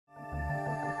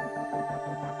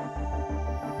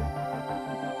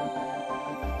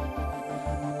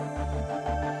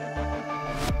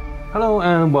Hello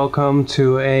and welcome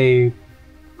to a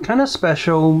kind of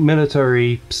special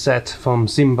military set from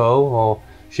Simbo or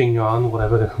Sheng Yuan,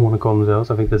 whatever they want to call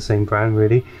themselves. I think they're the same brand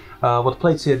really. What the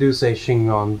plates here do say Sheng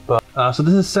Yuan, but so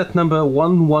this is set number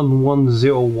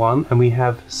 11101 and we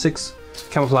have 6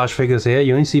 camouflage figures here.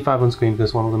 You only see 5 on screen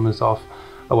because one of them is off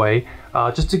away.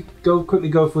 Just to quickly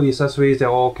go through the accessories, they're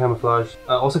all camouflage.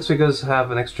 All 6 figures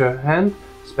have an extra hand,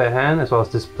 spare hand, as well as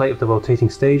this plate with the rotating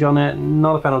stage on it.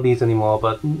 Not a fan of these anymore,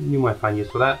 but you might find use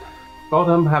for that. All of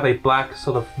them have a black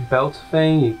sort of belt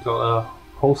thing. You've got a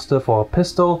holster for a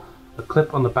pistol, a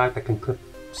clip on the back that can clip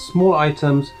small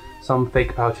items, some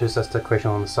fake pouches as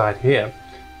decoration on the side here.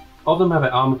 All of them have an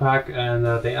armor pack and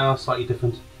they are slightly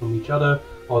different from each other.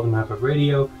 All of them have a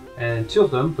radio, and 2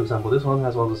 of them, for example this one,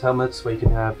 has one of those helmets where you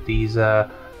can have these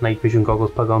night vision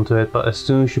goggles plug onto it, but as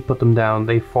soon as you put them down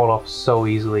they fall off so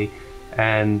easily.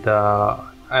 And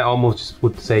I almost just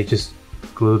would say just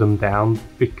glue them down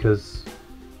because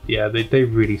yeah, they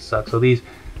really suck. So these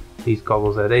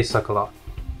goggles there, they suck a lot.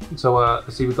 So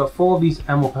let's see, we've got 4 of these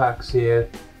ammo packs here.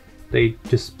 They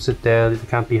just sit there, they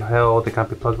can't be held, they can't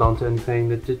be plugged onto anything,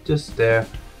 they're just there.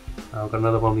 I've got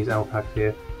another one of these ammo packs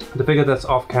here. The figure that's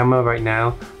off camera right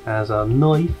now has a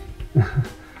knife,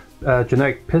 a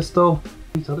generic pistol,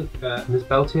 and this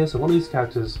belt here. So one of these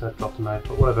characters dropped a knife,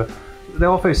 but whatever. They're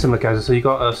all very similar characters. So you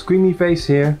got a screamy face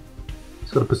here.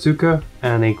 It's got a bazooka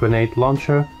and a grenade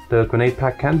launcher. The grenade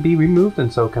pack can be removed,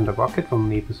 and so can the rocket from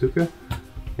the bazooka. And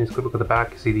it's good look at the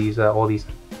back. You see these all these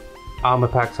armor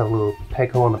packs have a little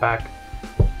peg hole on the back.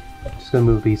 Just gonna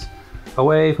move these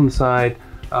away from the side.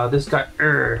 This guy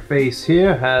face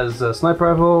here has a sniper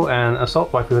rifle and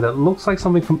assault rifle that looks like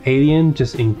something from Alien,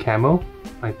 just in camo,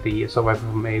 like the assault rifle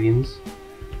from Aliens.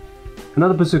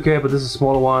 Another bazooka, but this is a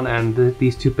smaller one, and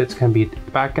these 2 bits can be the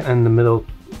back and the middle,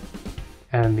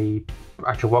 and the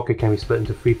actual rocket can be split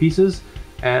into 3 pieces.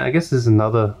 And I guess this is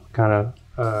another kind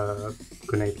of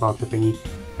grenade launcher thingy,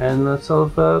 and a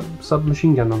sort of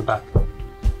submachine gun on the back.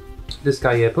 This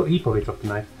guy here, he probably dropped a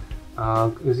knife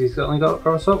because he's only got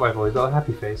an assault rifle. He's got a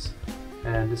happy face.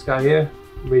 And this guy here,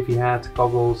 wavy hat,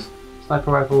 goggles,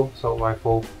 sniper rifle, assault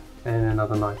rifle, and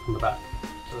another knife on the back.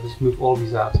 So I'll just move all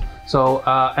these out. So,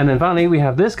 and then finally we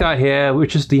have this guy here,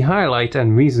 which is the highlight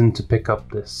and reason to pick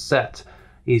up this set.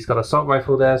 He's got an assault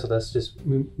rifle there, so let's just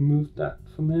move that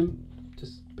from him.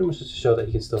 Just pretty much just to show that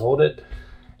he can still hold it.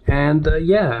 And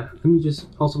yeah, let me just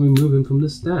also remove him from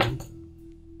this stand.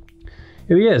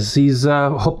 Here he is. He's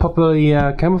properly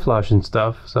camouflaged and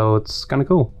stuff, so it's kind of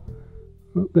cool.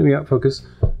 Let me out focus.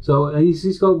 So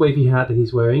he's got a wavy hat that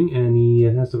he's wearing, and he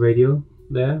has the radio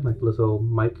there, like a little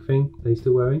mic thing that he's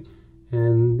still wearing.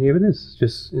 And here it is,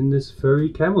 just in this furry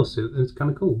camo suit, and it's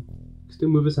kind of cool. He can still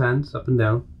move his hands up and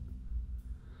down.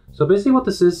 So basically what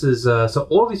this is so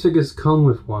all of these figures come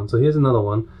with one. So here's another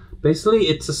one. Basically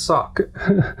it's a sock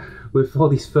with all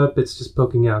these fur bits just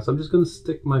poking out. So I'm just going to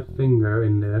stick my finger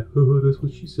in there. Oh, that's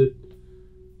what she said.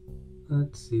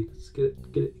 Let's see, let's get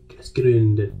it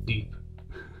in there deep.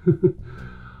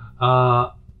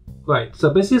 Right, so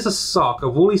basically it's a sock, a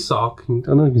woolly sock. I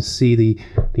don't even see the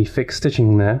thick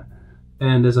stitching there.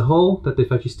 And there's a hole that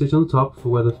they've actually stitched on the top for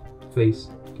where the face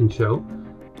can show.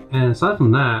 And aside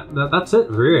from that, that's it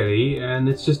really. And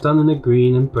it's just done in a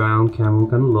green and brown camo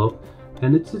kind of look.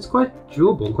 And it's quite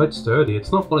durable, quite sturdy.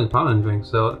 It's not falling apart or anything,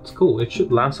 so it's cool. It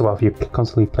should last a while if you're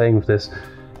constantly playing with this.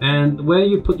 And where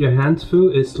you put your hand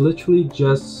through is literally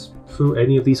just through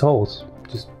any of these holes.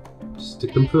 Just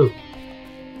stick them through.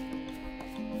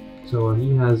 So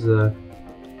he has a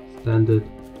standard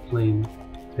plain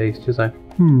face, just like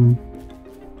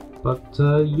But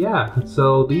yeah,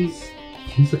 so these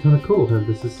are kind of cool, and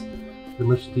this is pretty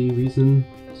much the reason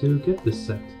to get this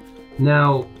set.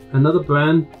 Now, another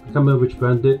brand, I can't remember which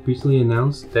brand did, recently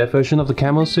announced their version of the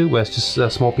camo suit, where it's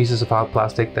just small pieces of hard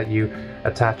plastic that you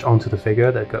attach onto the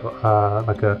figure that go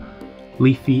like a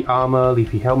leafy armor,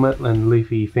 leafy helmet, and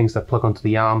leafy things that plug onto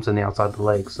the arms and the outside of the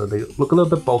legs. So they look a little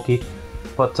bit bulky,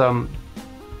 but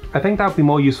I think that would be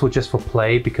more useful just for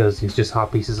play because it's just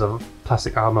hard pieces of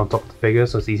plastic armor on top of the figure,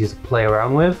 so it's easier to play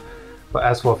around with. But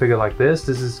as for a figure like this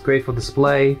is great for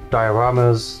display,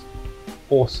 dioramas,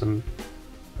 awesome.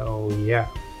 Oh yeah.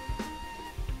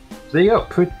 So there you go,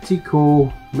 pretty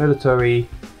cool military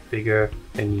figure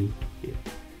thingy here.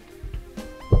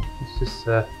 Let's just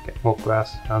get more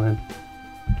grass down in.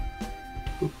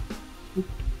 Oop, oop,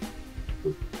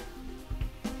 oop.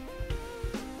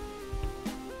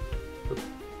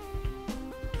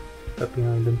 Up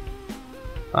behind him.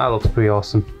 That looks pretty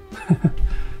awesome.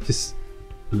 Just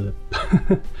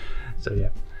so yeah.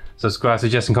 Subscribe,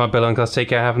 suggest, and comment below, and guys, take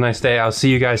care, have a nice day. I'll see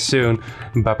you guys soon.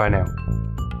 Bye bye now.